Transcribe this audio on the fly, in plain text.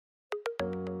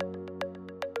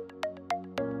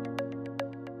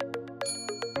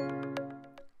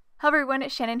Hello everyone,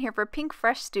 it's Shannon here for Pink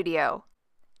Fresh Studio.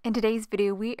 In today's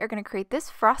video, we are going to create this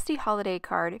Frosty holiday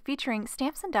card featuring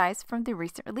stamps and dies from the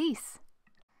recent release.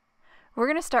 We're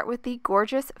going to start with the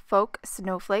gorgeous Folk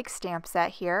Snowflake stamp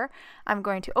set here. I'm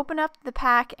going to open up the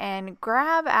pack and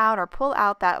grab out or pull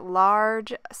out that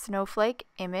large snowflake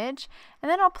image, and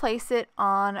then I'll place it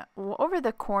on over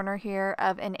the corner here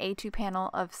of an A2 panel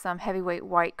of some heavyweight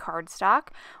white cardstock.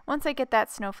 Once I get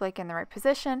that snowflake in the right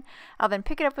position, I'll then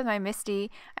pick it up with my MISTI.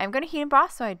 I'm going to heat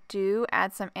emboss, so I do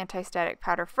add some anti-static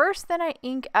powder first, then I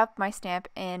ink up my stamp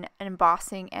in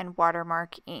embossing and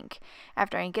watermark ink.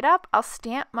 After I ink it up, I'll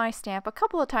stamp my stamp a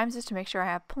couple of times just to make sure I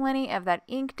have plenty of that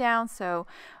ink down so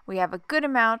we have a good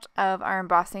amount of our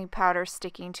embossing powder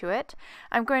sticking to it.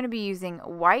 I'm going to be using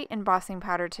white embossing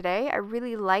powder today. I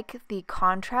really like the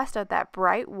contrast of that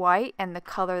bright white and the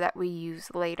color that we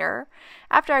use later.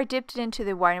 After I dipped it into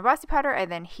the white embossing powder, I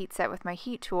then heat set with my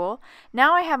heat tool.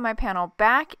 Now I have my panel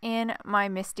back in my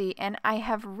MISTI and I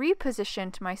have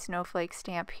repositioned my snowflake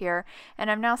stamp here, and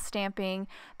I'm now stamping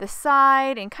the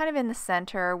side and kind of in the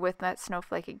center with that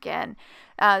snowflake again.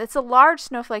 It's a large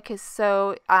snowflake,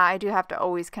 so I do have to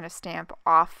always kind of stamp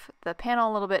off the panel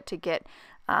a little bit to get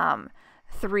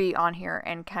 3 on here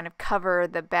and kind of cover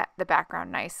the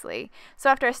background nicely. So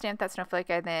after I stamped that snowflake,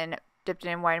 I then dipped it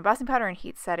in white embossing powder and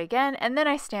heat set again, and then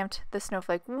I stamped the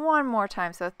snowflake one more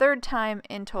time, so a third time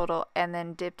in total, and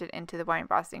then dipped it into the white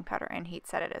embossing powder and heat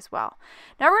set it as well.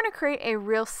 Now we're going to create a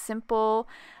real simple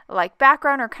like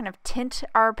background or kind of tint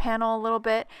our panel a little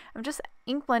bit. I'm just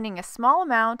ink blending a small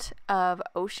amount of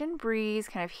Ocean Breeze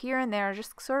kind of here and there,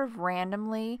 just sort of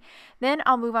randomly. Then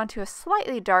I'll move on to a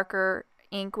slightly darker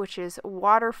ink, which is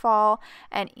Waterfall,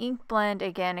 and ink blend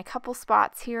again a couple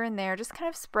spots here and there, just kind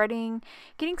of spreading,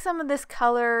 getting some of this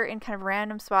color in kind of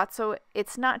random spots so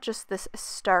it's not just this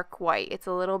stark white, it's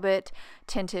a little bit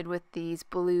tinted with these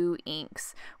blue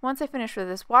inks. Once I finish with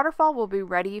this Waterfall, we'll be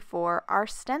ready for our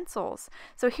stencils.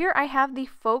 So here I have the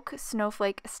Folk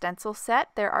Snowflake stencil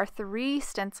set. There are 3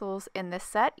 stencils in this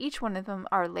set. Each one of them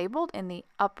are labeled in the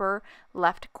upper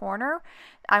left corner.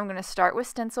 I'm going to start with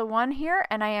stencil 1 here,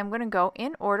 and I am going to go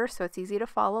in order so it's easy to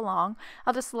follow along.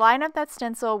 I'll just line up that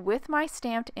stencil with my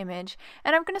stamped image,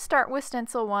 and I'm going to start with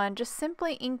stencil 1, just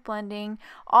simply ink blending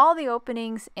all the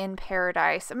openings in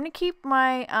Paradise. I'm going to keep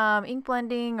my ink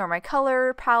blending or my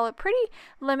color palette pretty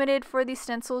limited for these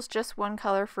stencils, just one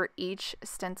color for each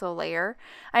stencil layer.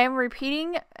 I am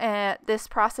repeating this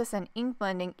process and ink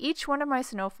blending each one of my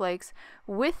snowflakes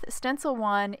with stencil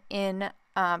 1 in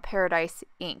Paradise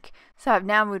ink. So I've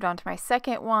now moved on to my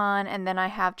second one, and then I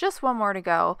have just one more to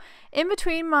go. In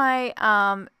between my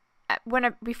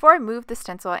before I move the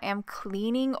stencil, I am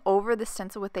cleaning over the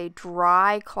stencil with a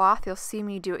dry cloth. You'll see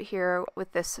me do it here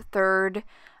with this third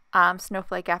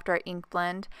snowflake after I ink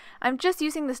blend. I'm just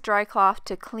using this dry cloth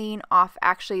to clean off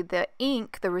actually the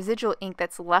ink, the residual ink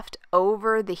that's left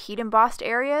over the heat embossed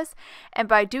areas, and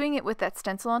by doing it with that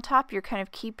stencil on top, you're kind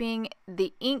of keeping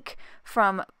the ink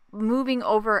from moving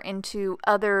over into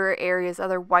other areas,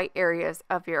 other white areas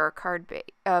of your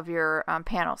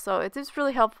panel. So it's just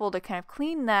really helpful to kind of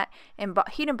clean that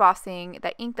heat embossing,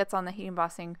 that ink that's on the heat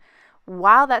embossing,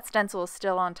 while that stencil is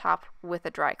still on top with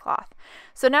a dry cloth.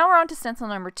 So now we're on to stencil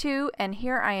number 2, and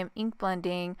here I am ink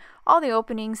blending all the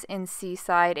openings in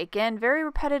Seaside. Again, very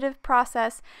repetitive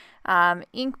process,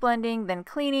 ink blending, then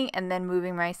cleaning, and then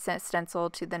moving my stencil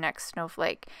to the next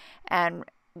snowflake, and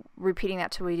repeating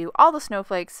that till we do all the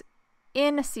snowflakes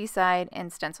in Seaside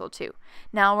and stencil 2.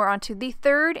 Now we're on to the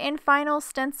third and final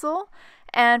stencil,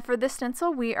 and for this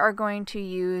stencil we are going to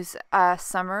use a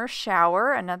Summer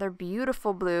Shower, another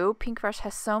beautiful blue. Pink Fresh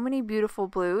has so many beautiful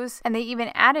blues, and they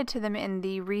even added to them in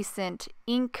the recent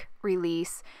ink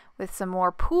release with some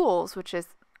more pools, which is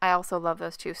I also love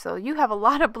those too. So you have a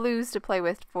lot of blues to play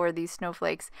with for these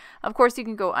snowflakes. Of course, you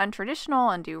can go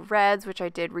untraditional and do reds, which I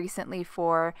did recently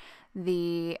for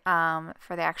the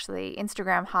actually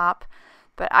Instagram hop.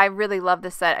 But I really love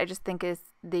this set. I just think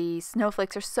the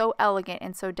snowflakes are so elegant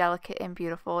and so delicate and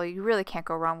beautiful. You really can't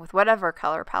go wrong with whatever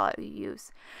color palette you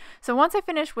use. So once I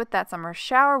finish with that Summer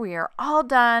Shower, we are all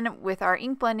done with our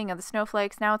ink blending of the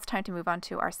snowflakes. Now it's time to move on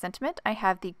to our sentiment. I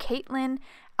have the Kaitlin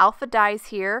Alpha Dies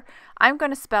here. I'm going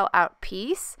to spell out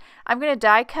peace. I'm going to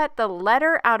die cut the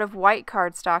letter out of white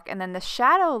cardstock, and then the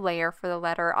shadow layer for the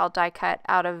letter I'll die cut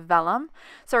out of vellum.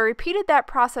 So I repeated that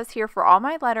process here for all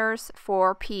my letters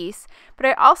for peace, but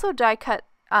I also die cut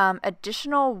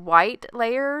additional white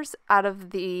layers out of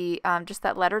the just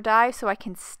that letter die so I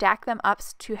can stack them up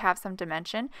to have some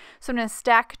dimension. So I'm going to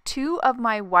stack 2 of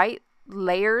my white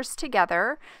layers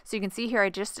together. So you can see here I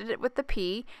just did it with the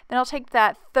P. Then I'll take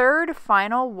that third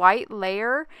final white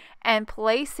layer and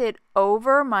place it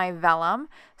over my vellum.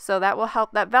 So that will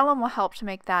help, that vellum will help to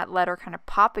make that letter kind of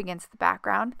pop against the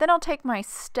background. Then I'll take my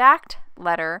stacked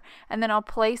letter and then I'll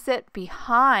place it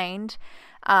behind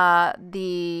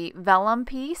the vellum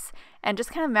piece and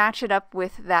just kind of match it up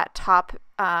with that top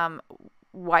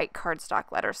white cardstock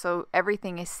letter. So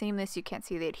everything is seamless, you can't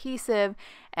see the adhesive,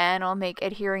 and I'll make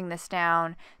adhering this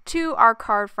down to our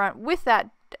card front with that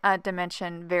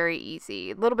dimension very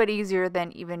easy. A little bit easier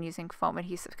than even using foam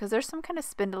adhesive because there's some kind of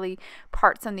spindly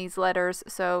parts on these letters.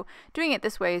 So doing it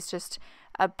this way is just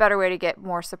a better way to get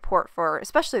more support for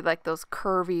especially like those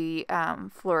curvy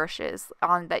flourishes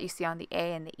on that you see on the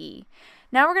A and the E.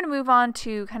 Now we're going to move on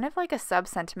to kind of like a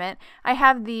sub-sentiment. I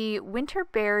have the Winter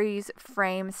Berries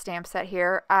frame stamp set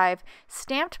here. I've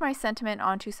stamped my sentiment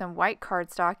onto some white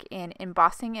cardstock in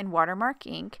embossing and watermark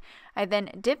ink. I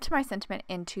then dipped my sentiment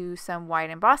into some white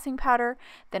embossing powder,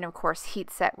 then of course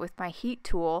heat set with my heat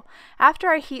tool. After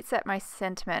I heat set my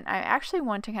sentiment, I actually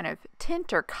want to kind of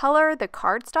tint or color the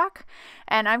cardstock,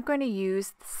 and I'm going to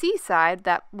use Seaside,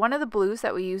 that one of the blues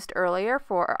that we used earlier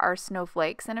for our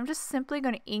snowflakes, and I'm just simply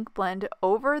going to ink blend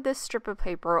over this strip of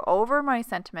paper, over my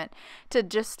sentiment, to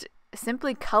just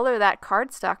simply color that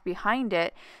cardstock behind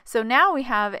it. So now we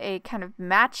have a kind of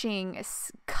matching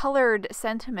colored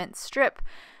sentiment strip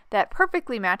that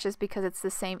perfectly matches because it's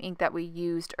the same ink that we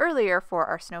used earlier for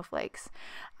our snowflakes.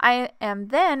 I am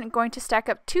then going to stack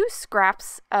up 2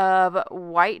 scraps of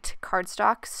white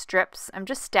cardstock strips. I'm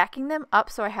just stacking them up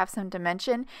so I have some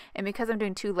dimension, and because I'm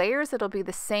doing 2 layers, it'll be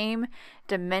the same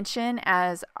dimension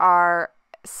as our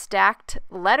stacked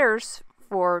letters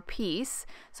for piece,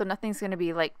 so nothing's going to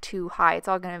be like too high. It's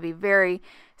all going to be very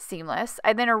seamless.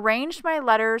 I then arranged my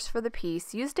letters for the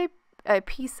piece, used a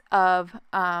piece of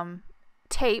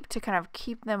tape to kind of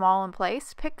keep them all in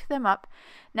place, picked them up.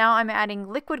 Now I'm adding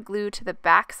liquid glue to the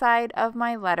back side of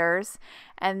my letters,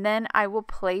 and then I will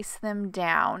place them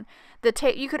down. The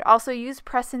tape, you could also use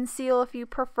press and seal if you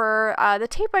prefer. The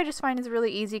tape I just find is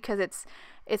really easy because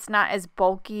it's not as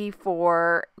bulky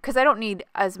because I don't need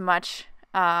as much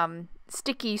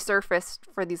sticky surface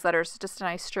for these letters. Just a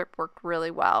nice strip worked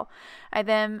really well. I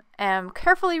then am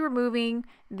carefully removing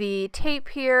the tape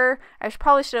here. I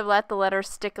probably should have let the letters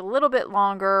stick a little bit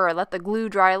longer or let the glue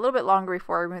dry a little bit longer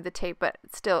before I remove the tape, but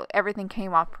still everything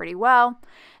came off pretty well.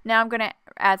 Now I'm going to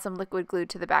add some liquid glue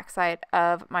to the backside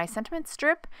of my sentiment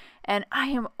strip, and I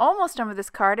am almost done with this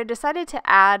card. I decided to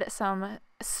add some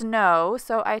snow,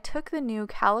 so I took the new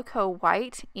Calico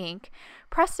white ink,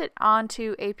 pressed it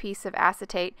onto a piece of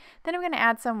acetate, then I'm going to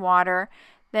add some water,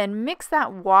 then mix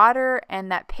that water and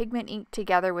that pigment ink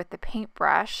together with the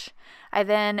paintbrush. I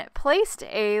then placed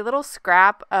a little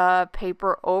scrap of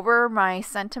paper over my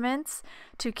sentiments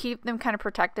to keep them kind of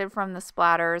protected from the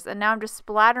splatters, and now I'm just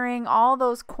splattering all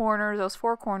those corners, those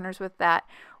 4 corners, with that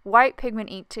white pigment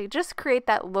ink to just create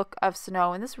that look of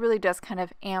snow. And this really does kind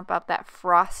of amp up that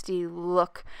frosty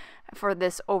look for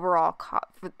this overall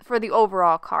for the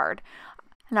overall card.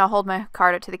 And I'll hold my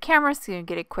card up to the camera so you can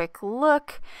get a quick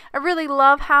look. I really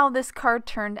love how this card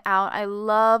turned out. I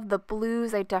love the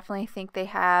blues. I definitely think they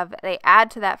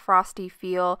add to that frosty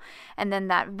feel. And then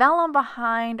that vellum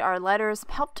behind our letters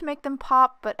helped to make them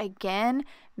pop, but again,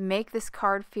 make this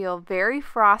card feel very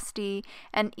frosty,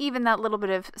 and even that little bit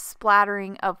of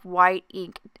splattering of white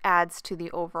ink adds to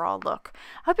the overall look.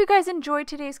 I hope you guys enjoyed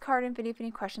today's card and video. If you have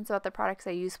any questions about the products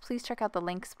I use, please check out the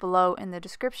links below in the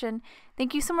description.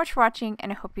 Thank you so much for watching,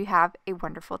 and I hope you have a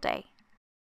wonderful day.